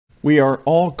We are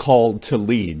all called to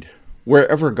lead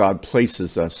wherever God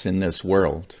places us in this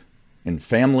world, in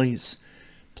families,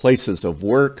 places of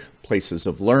work, places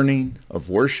of learning, of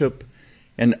worship,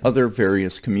 and other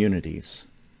various communities.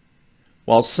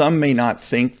 While some may not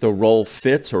think the role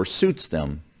fits or suits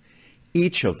them,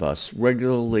 each of us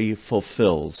regularly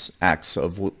fulfills acts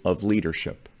of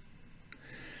leadership.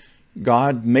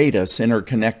 God made us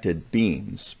interconnected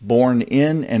beings, born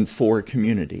in and for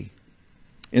community.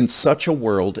 In such a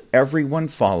world, everyone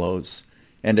follows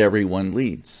and everyone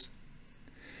leads.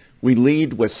 We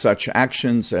lead with such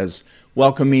actions as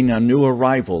welcoming a new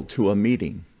arrival to a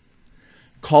meeting,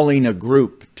 calling a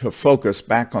group to focus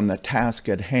back on the task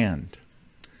at hand,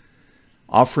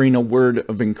 offering a word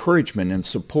of encouragement and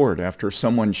support after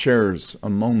someone shares a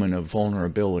moment of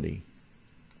vulnerability.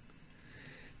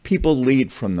 People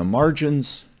lead from the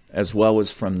margins as well as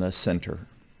from the center.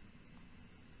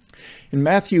 In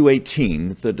Matthew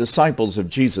 18, the disciples of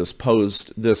Jesus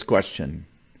posed this question: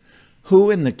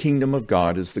 who in the kingdom of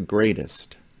God is the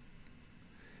greatest?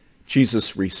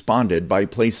 Jesus responded by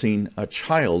placing a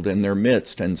child in their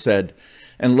midst and said,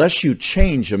 unless you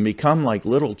change and become like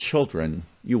little children,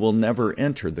 you will never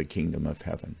enter the kingdom of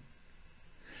heaven.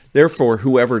 Therefore,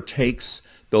 whoever takes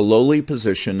the lowly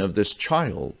position of this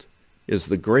child is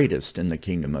the greatest in the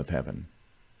kingdom of heaven.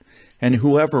 And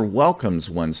whoever welcomes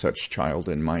one such child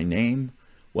in my name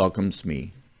welcomes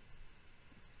me.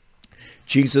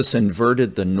 Jesus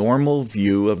inverted the normal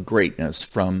view of greatness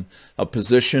from a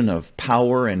position of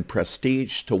power and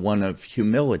prestige to one of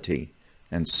humility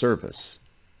and service.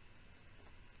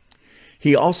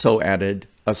 He also added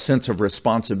a sense of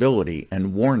responsibility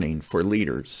and warning for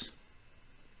leaders.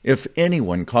 If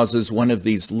anyone causes one of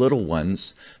these little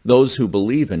ones, those who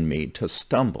believe in me, to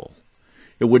stumble,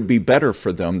 it would be better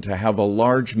for them to have a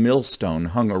large millstone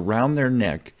hung around their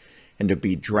neck and to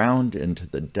be drowned into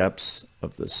the depths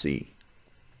of the sea.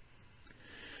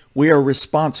 We are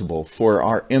responsible for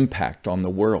our impact on the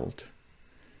world.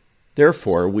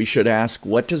 Therefore, we should ask,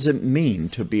 what does it mean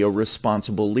to be a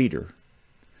responsible leader?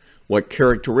 What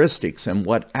characteristics and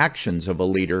what actions of a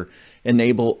leader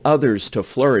enable others to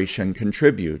flourish and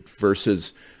contribute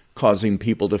versus causing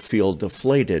people to feel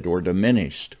deflated or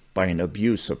diminished by an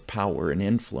abuse of power and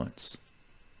influence?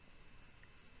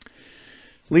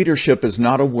 Leadership is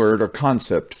not a word or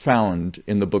concept found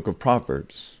in the book of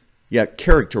Proverbs, yet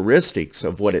characteristics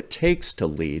of what it takes to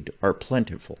lead are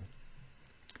plentiful.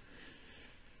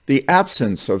 The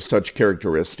absence of such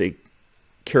characteristics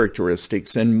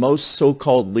in most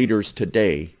so-called leaders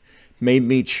today made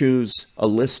me choose a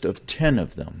list of 10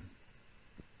 of them.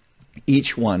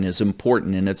 Each one is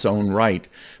important in its own right,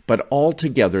 but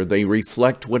altogether they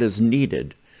reflect what is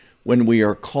needed when we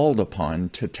are called upon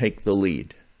to take the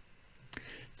lead.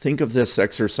 Think of this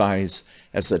exercise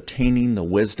as attaining the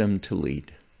wisdom to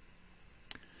lead.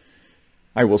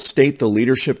 I will state the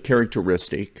leadership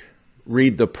characteristic,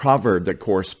 read the proverb that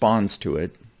corresponds to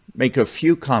it, make a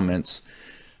few comments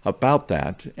about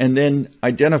that, and then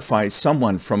identify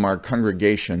someone from our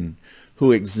congregation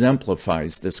who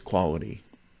exemplifies this quality.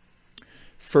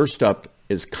 First up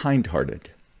is kind-hearted.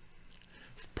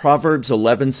 Proverbs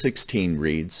 11:16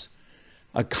 reads,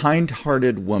 a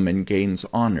kind-hearted woman gains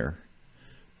honor,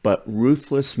 but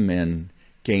ruthless men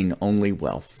gain only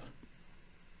wealth.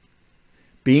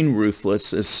 Being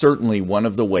ruthless is certainly one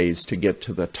of the ways to get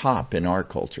to the top in our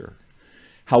culture.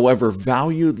 However,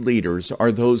 valued leaders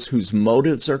are those whose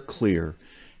motives are clear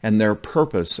and their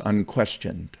purpose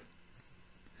unquestioned.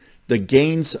 The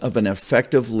gains of an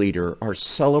effective leader are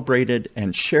celebrated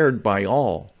and shared by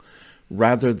all,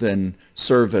 rather than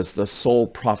serve as the sole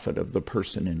profit of the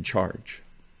person in charge.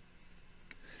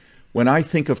 When I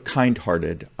think of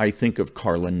kind-hearted, I think of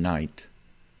Carlin Knight.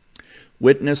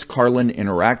 Witness Carlin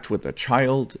interact with a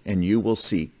child, and you will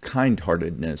see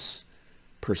kind-heartedness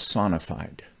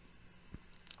personified.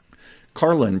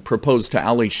 Carlin proposed to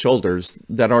Ali Shoulders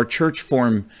that our church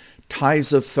form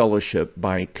ties of fellowship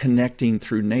by connecting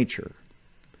through nature.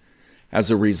 As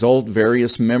a result,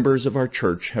 various members of our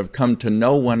church have come to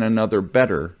know one another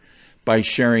better by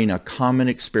sharing a common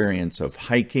experience of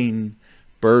hiking,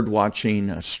 bird watching,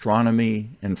 astronomy,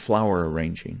 and flower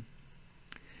arranging.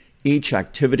 Each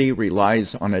activity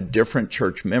relies on a different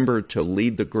church member to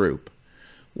lead the group,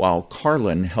 while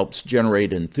Carlin helps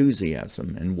generate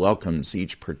enthusiasm and welcomes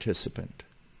each participant.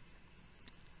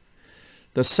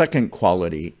 The second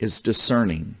quality is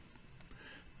discerning.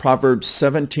 Proverbs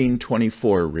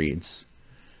 17:24 reads,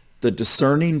 the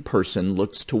discerning person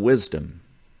looks to wisdom,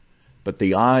 but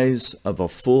the eyes of a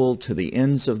fool to the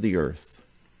ends of the earth.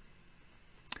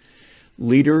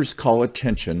 Leaders call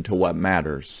attention to what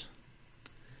matters.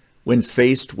 When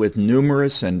faced with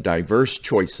numerous and diverse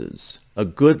choices, a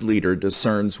good leader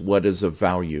discerns what is of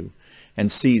value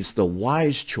and sees the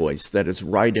wise choice that is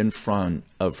right in front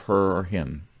of her or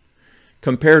him,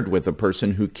 compared with a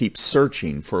person who keeps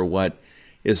searching for what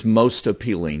is most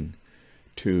appealing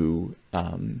to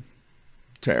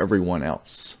everyone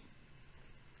else.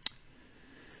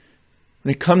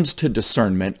 When it comes to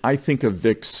discernment, I think of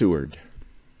Vic Seward.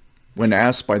 When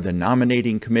asked by the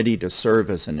nominating committee to serve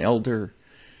as an elder,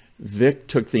 Vic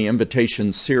took the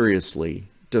invitation seriously,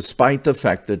 despite the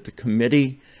fact that the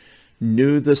committee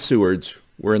knew the Sewards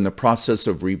were in the process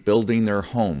of rebuilding their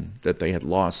home that they had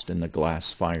lost in the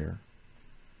glass fire.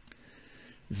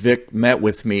 Vic met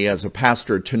with me as a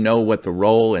pastor to know what the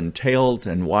role entailed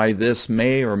and why this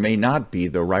may or may not be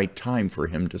the right time for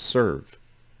him to serve.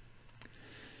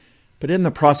 But in the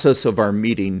process of our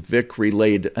meeting, Vic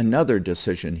relayed another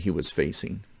decision he was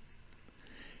facing.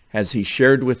 As he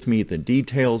shared with me the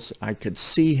details, I could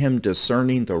see him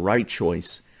discerning the right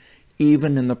choice,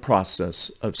 even in the process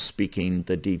of speaking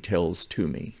the details to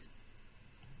me.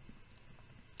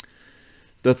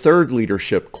 The third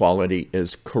leadership quality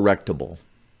is correctable.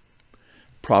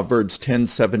 Proverbs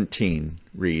 10:17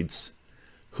 reads,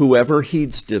 "Whoever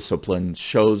heeds discipline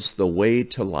shows the way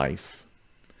to life,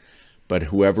 but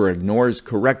whoever ignores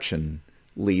correction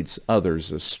leads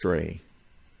others astray."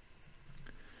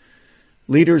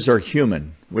 Leaders are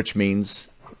human, which means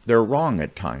they're wrong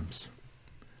at times.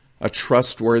 A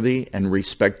trustworthy and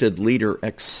respected leader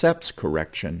accepts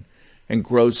correction and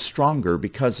grows stronger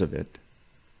because of it.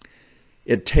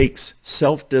 It takes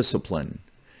self-discipline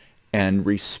and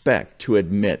respect to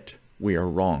admit we are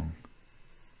wrong.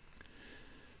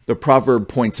 The proverb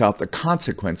points out the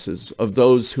consequences of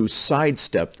those who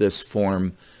sidestep this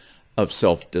form of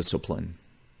self-discipline.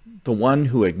 The one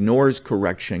who ignores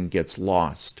correction gets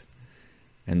lost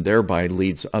and thereby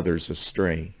leads others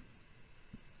astray.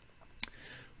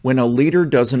 When a leader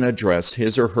doesn't address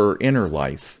his or her inner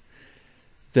life,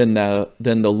 then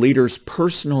the leader's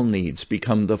personal needs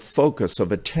become the focus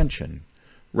of attention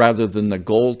rather than the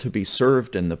goal to be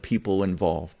served and the people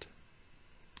involved.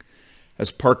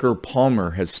 As Parker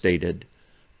Palmer has stated,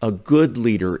 a good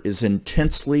leader is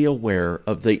intensely aware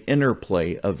of the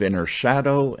interplay of inner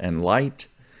shadow and light,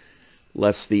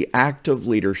 lest the act of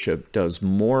leadership does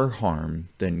more harm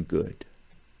than good.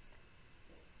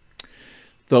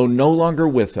 Though no longer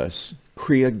with us,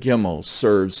 Kriya Gimmel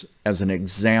serves as an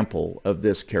example of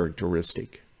this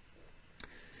characteristic.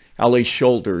 Ali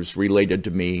Shoulders related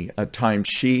to me a time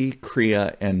she,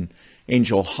 Kriya, and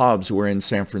Angel Hobbs were in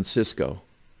San Francisco.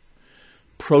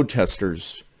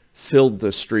 Protesters filled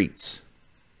the streets.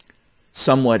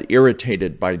 Somewhat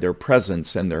irritated by their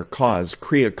presence and their cause,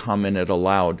 Kriya commented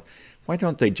aloud, "Why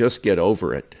don't they just get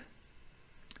over it?"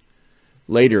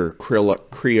 Later,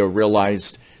 Kriya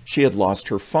realized she had lost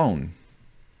her phone.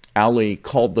 Ali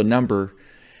called the number,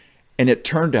 and it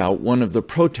turned out one of the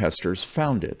protesters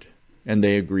found it, and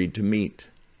they agreed to meet.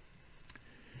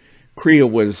 Kriya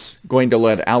was going to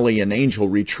let Ali and Angel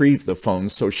retrieve the phone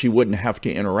so she wouldn't have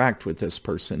to interact with this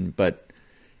person, but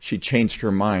she changed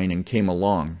her mind and came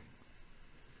along.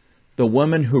 The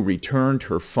woman who returned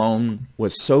her phone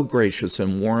was so gracious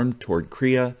and warm toward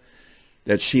Kriya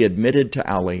that she admitted to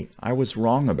Ali, "I was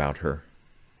wrong about her."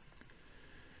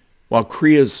 While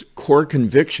Kriya's core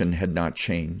conviction had not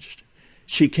changed,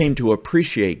 she came to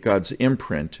appreciate God's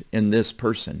imprint in this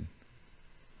person.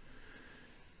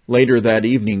 Later that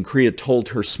evening, Kriya told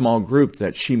her small group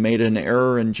that she made an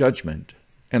error in judgment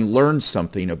and learned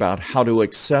something about how to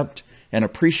accept and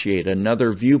appreciate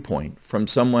another viewpoint from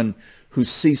someone who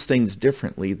sees things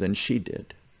differently than she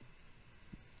did.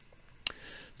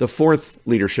 The fourth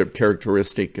leadership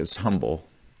characteristic is humble.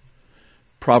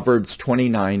 Proverbs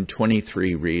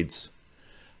 29:23 reads,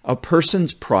 "A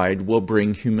person's pride will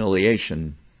bring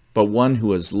humiliation, but one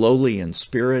who is lowly in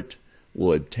spirit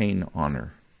will obtain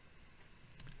honor."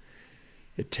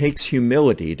 It takes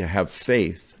humility to have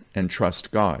faith and trust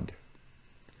God.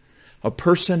 A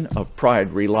person of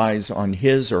pride relies on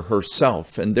his or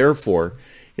herself and therefore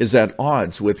is at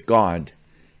odds with God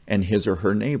and his or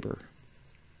her neighbor.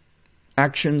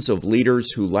 Actions of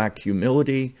leaders who lack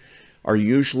humility are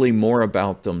usually more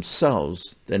about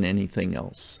themselves than anything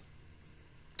else.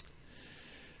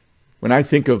 When I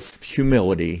think of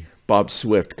humility, Bob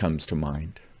Swift comes to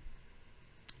mind.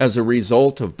 As a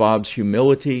result of Bob's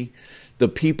humility, the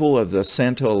people of the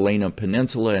Santa Elena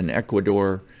Peninsula in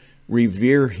Ecuador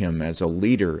revere him as a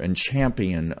leader and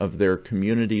champion of their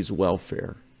community's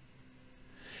welfare.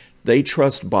 They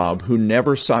trust Bob, who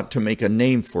never sought to make a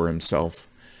name for himself,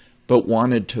 but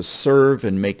wanted to serve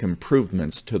and make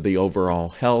improvements to the overall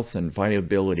health and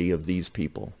viability of these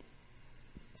people.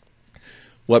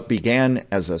 What began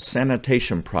as a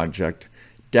sanitation project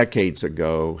decades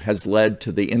ago has led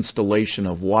to the installation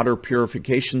of water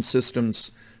purification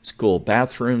systems, school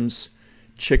bathrooms,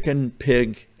 chicken,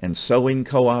 pig, and sewing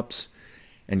co-ops,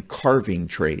 and carving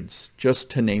trades, just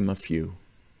to name a few.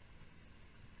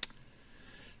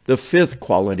 The fifth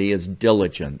quality is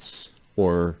diligence,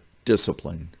 or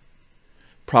discipline.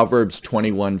 Proverbs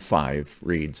 21:5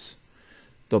 reads,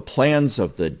 "The plans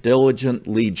of the diligent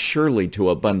lead surely to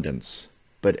abundance,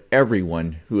 but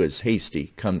everyone who is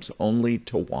hasty comes only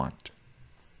to want."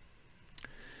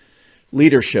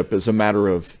 Leadership is a matter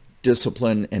of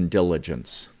discipline and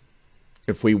diligence.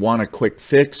 If we want a quick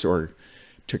fix or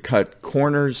to cut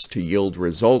corners to yield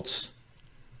results,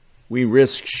 we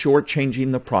risk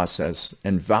shortchanging the process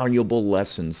and valuable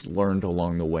lessons learned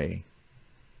along the way.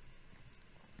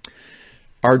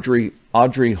 Audrey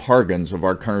Hargens of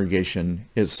our congregation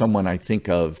is someone I think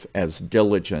of as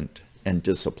diligent and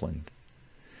disciplined.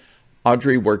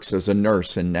 Audrey works as a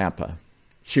nurse in Napa.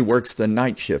 She works the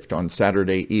night shift on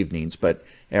Saturday evenings, but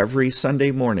every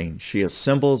Sunday morning she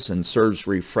assembles and serves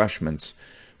refreshments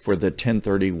for the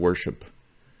 10:30 worship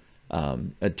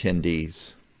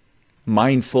attendees.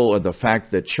 Mindful of the fact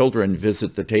that children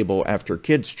visit the table after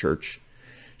kids' church,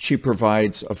 she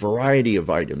provides a variety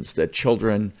of items that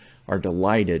children are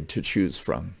delighted to choose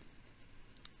from.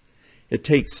 It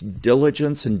takes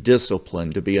diligence and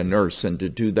discipline to be a nurse and to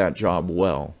do that job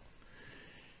well,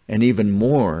 and even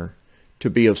more to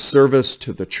be of service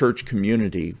to the church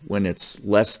community when it's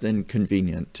less than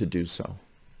convenient to do so.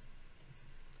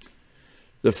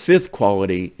 The fifth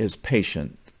quality is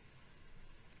patient.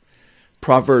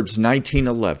 Proverbs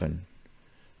 19:11,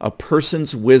 "A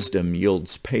person's wisdom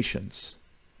yields patience.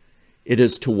 It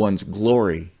is to one's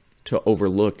glory to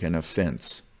overlook an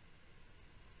offense."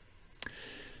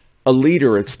 A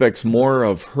leader expects more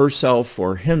of herself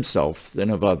or himself than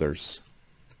of others.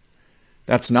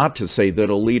 That's not to say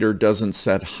that a leader doesn't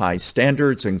set high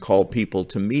standards and call people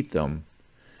to meet them.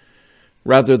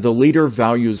 Rather, the leader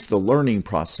values the learning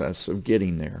process of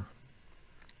getting there.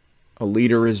 A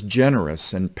leader is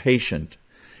generous and patient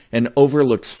and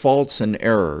overlooks faults and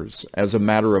errors as a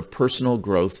matter of personal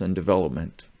growth and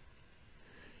development.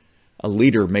 A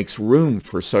leader makes room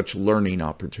for such learning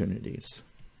opportunities.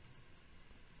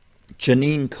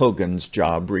 Janine Cogan's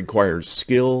job requires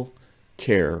skill,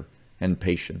 care, and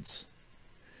patience.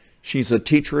 She's a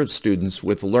teacher of students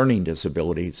with learning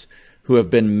disabilities who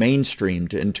have been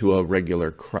mainstreamed into a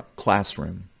regular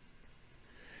classroom.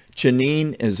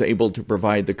 Janine is able to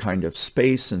provide the kind of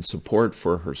space and support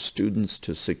for her students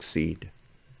to succeed.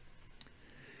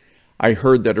 I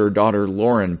heard that her daughter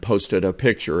Lauren posted a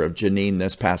picture of Janine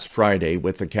this past Friday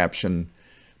with the caption,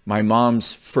 "My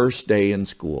mom's first day in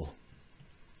school."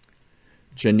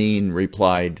 Janine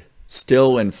replied,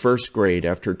 "Still in first grade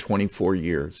after 24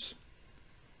 years.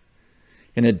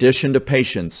 In addition to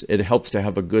patience, it helps to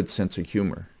have a good sense of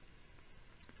humor.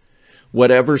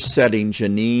 Whatever setting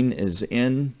Janine is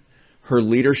in, her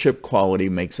leadership quality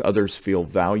makes others feel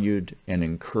valued and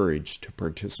encouraged to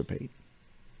participate.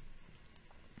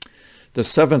 The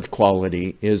seventh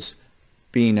quality is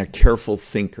being a careful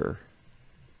thinker.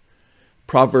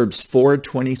 Proverbs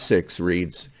 4:26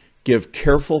 reads, "Give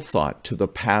careful thought to the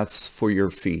paths for your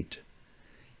feet,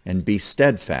 and be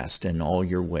steadfast in all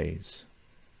your ways."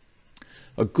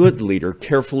 A good leader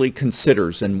carefully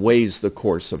considers and weighs the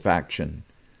course of action,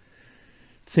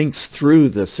 thinks through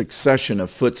the succession of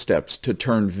footsteps to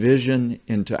turn vision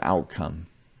into outcome.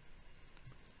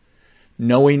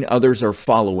 Knowing others are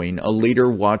following, a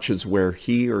leader watches where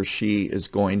he or she is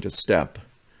going to step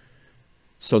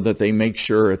so that they make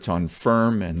sure it's on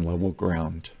firm and level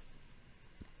ground.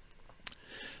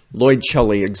 Lloyd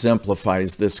Shelley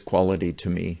exemplifies this quality to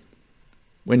me.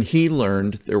 When he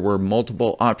learned there were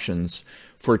multiple options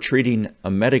for treating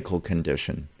a medical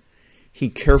condition, he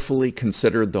carefully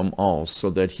considered them all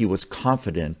so that he was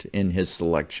confident in his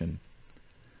selection.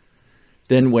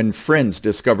 Then when friends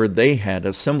discovered they had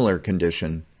a similar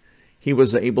condition, he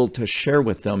was able to share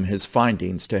with them his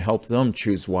findings to help them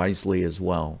choose wisely as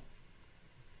well.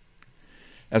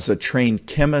 As a trained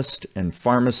chemist and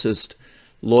pharmacist,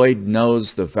 Lloyd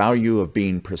knows the value of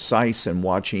being precise and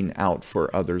watching out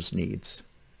for others' needs.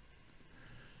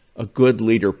 A good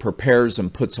leader prepares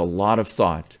and puts a lot of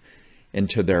thought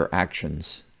into their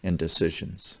actions and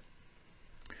decisions.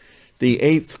 The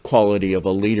eighth quality of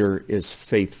a leader is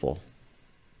faithful.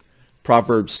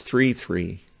 Proverbs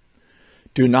 3:3,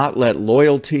 "Do not let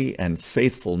loyalty and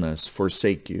faithfulness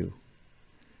forsake you.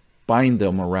 Bind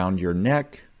them around your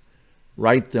neck,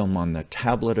 write them on the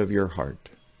tablet of your heart."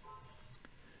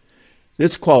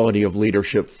 This quality of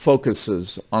leadership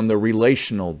focuses on the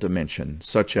relational dimension,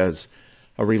 such as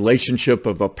a relationship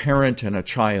of a parent and a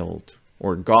child,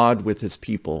 or God with his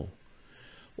people,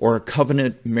 or a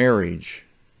covenant marriage,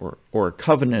 or a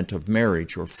covenant of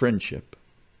marriage or friendship.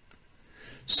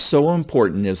 So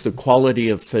important is the quality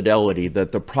of fidelity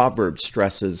that the proverb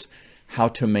stresses how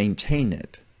to maintain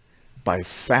it by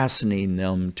fastening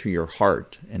them to your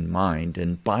heart and mind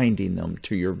and binding them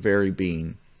to your very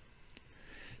being.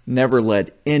 Never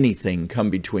let anything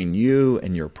come between you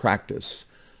and your practice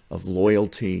of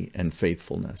loyalty and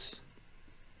faithfulness.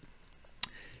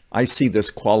 I see this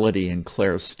quality in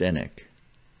Claire Stenik.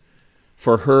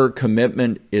 For her,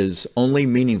 commitment is only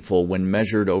meaningful when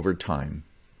measured over time.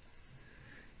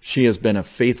 She has been a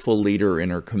faithful leader in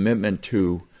her commitment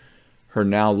to her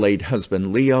now late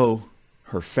husband Leo,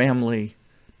 her family,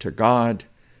 to God,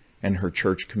 and her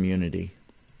church community.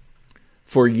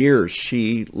 For years,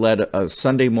 she led a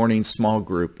Sunday morning small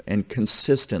group and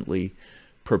consistently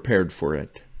prepared for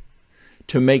it.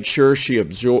 To make sure she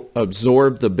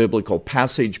absorbed the biblical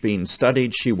passage being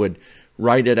studied, she would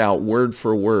write it out word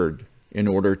for word in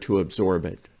order to absorb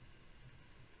it.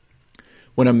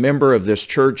 When a member of this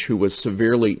church who was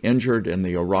severely injured in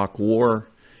the Iraq War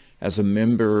as a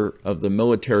member of the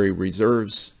military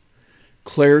reserves,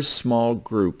 Claire's small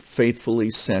group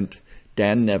faithfully sent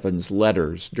Dan Nevins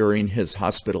letters during his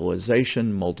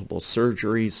hospitalization, multiple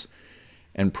surgeries,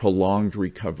 and prolonged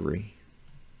recovery.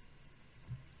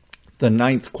 The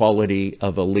ninth quality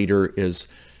of a leader is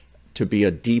to be a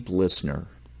deep listener.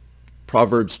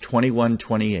 Proverbs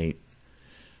 21:28.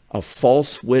 A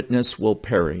false witness will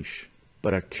perish,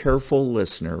 but a careful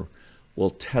listener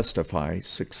will testify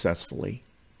successfully.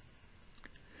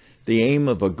 The aim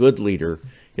of a good leader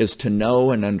is to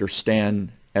know and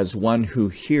understand as one who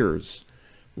hears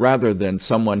rather than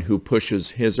someone who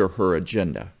pushes his or her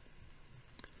agenda.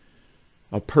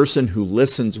 A person who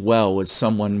listens well is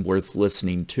someone worth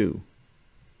listening to.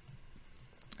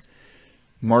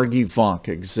 Margie Vonk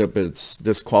exhibits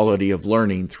this quality of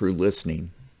learning through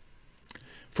listening.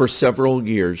 For several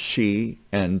years, she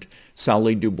and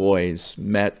Sally DuBois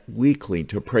met weekly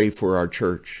to pray for our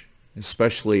church,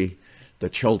 especially the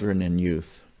children and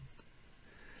youth.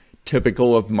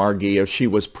 Typical of Margie, if she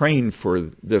was praying for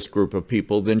this group of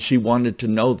people, then she wanted to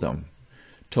know them,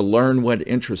 to learn what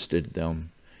interested them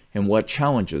and what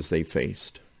challenges they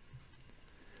faced.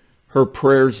 Her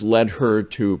prayers led her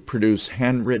to produce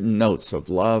handwritten notes of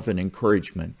love and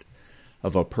encouragement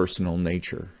of a personal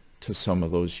nature to some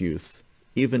of those youth,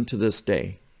 even to this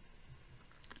day.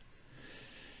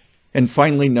 And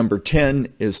finally, number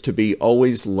 10 is to be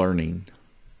always learning.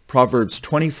 Proverbs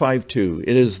 25:2,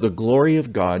 it is the glory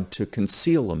of God to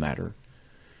conceal a matter.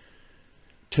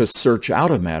 To search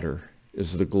out a matter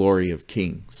is the glory of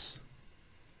kings.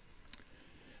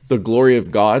 The glory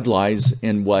of God lies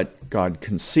in what God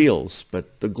conceals,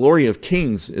 but the glory of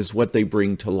kings is what they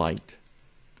bring to light.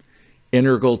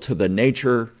 Integral to the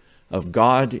nature of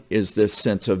God is this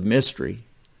sense of mystery.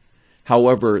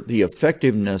 However, the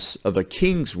effectiveness of a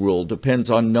king's rule depends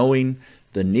on knowing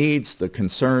the needs, the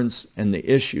concerns, and the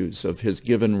issues of his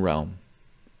given realm.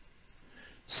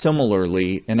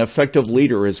 Similarly, an effective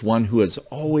leader is one who is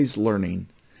always learning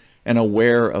and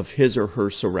aware of his or her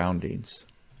surroundings.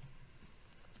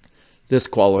 This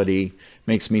quality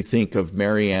makes me think of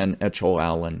Marianne Etchell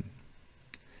Allen.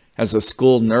 As a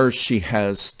school nurse, she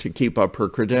has to keep up her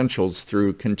credentials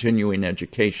through continuing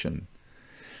education.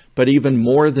 But even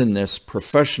more than this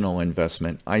professional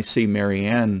investment, I see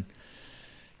Marianne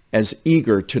as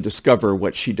eager to discover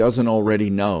what she doesn't already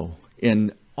know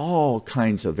in all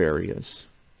kinds of areas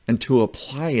and to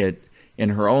apply it in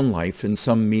her own life in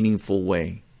some meaningful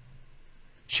way.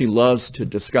 She loves to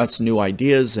discuss new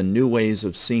ideas and new ways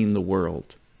of seeing the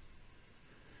world.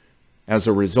 As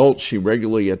a result, she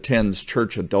regularly attends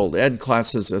church adult ed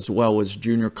classes as well as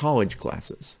junior college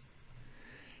classes.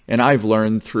 And I've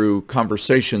learned through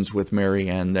conversations with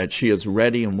Marianne that she is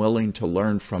ready and willing to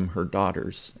learn from her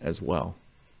daughters as well.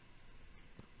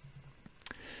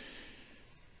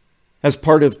 As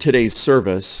part of today's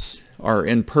service, our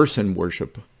in-person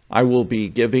worship, I will be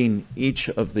giving each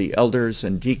of the elders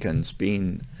and deacons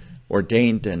being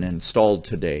ordained and installed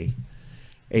today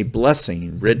a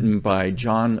blessing written by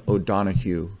John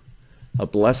O'Donohue, a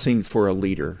blessing for a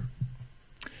leader.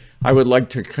 I would like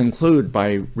to conclude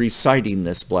by reciting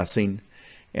this blessing,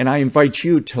 and I invite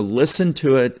you to listen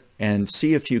to it and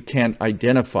see if you can't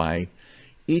identify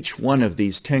each one of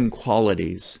these 10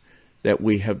 qualities that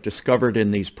we have discovered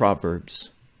in these proverbs,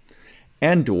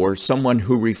 and or someone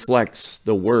who reflects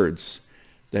the words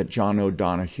that John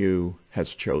O'Donohue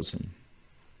has chosen.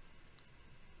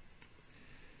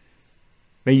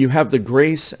 May you have the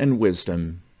grace and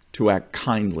wisdom to act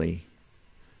kindly,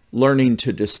 learning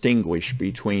to distinguish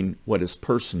between what is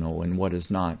personal and what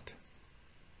is not.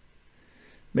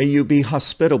 May you be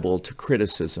hospitable to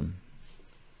criticism.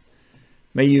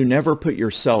 May you never put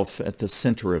yourself at the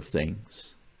center of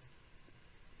things.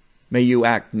 May you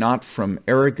act not from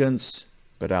arrogance,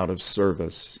 but out of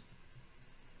service.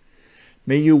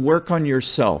 May you work on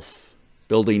yourself,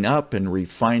 building up and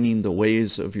refining the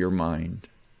ways of your mind.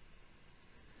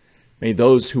 May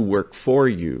those who work for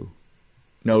you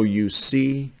know you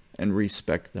see and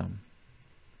respect them.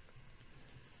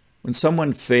 When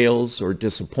someone fails or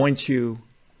disappoints you,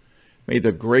 may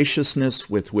the graciousness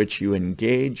with which you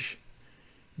engage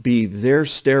be their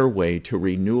stairway to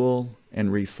renewal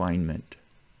and refinement.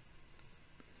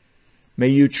 May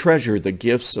you treasure the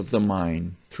gifts of the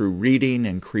mind through reading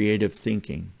and creative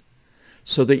thinking,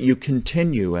 so that you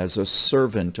continue as a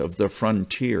servant of the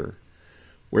frontier,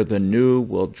 where the new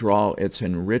will draw its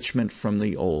enrichment from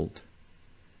the old,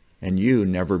 and you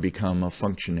never become a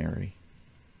functionary.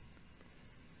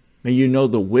 May you know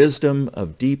the wisdom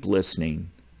of deep listening,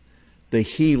 the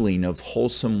healing of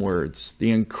wholesome words,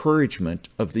 the encouragement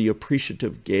of the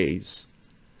appreciative gaze,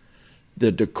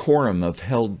 the decorum of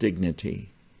held dignity,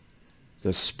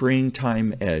 the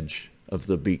springtime edge of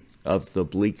the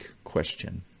bleak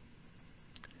question.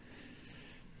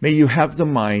 May you have the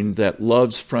mind that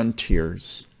loves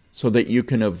frontiers, so that you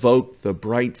can evoke the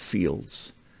bright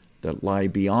fields that lie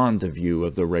beyond the view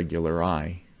of the regular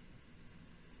eye.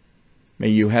 May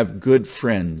you have good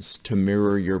friends to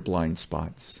mirror your blind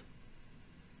spots.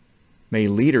 May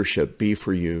leadership be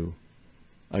for you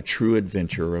a true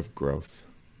adventure of growth.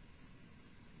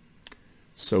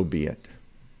 So be it.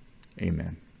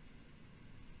 Amen.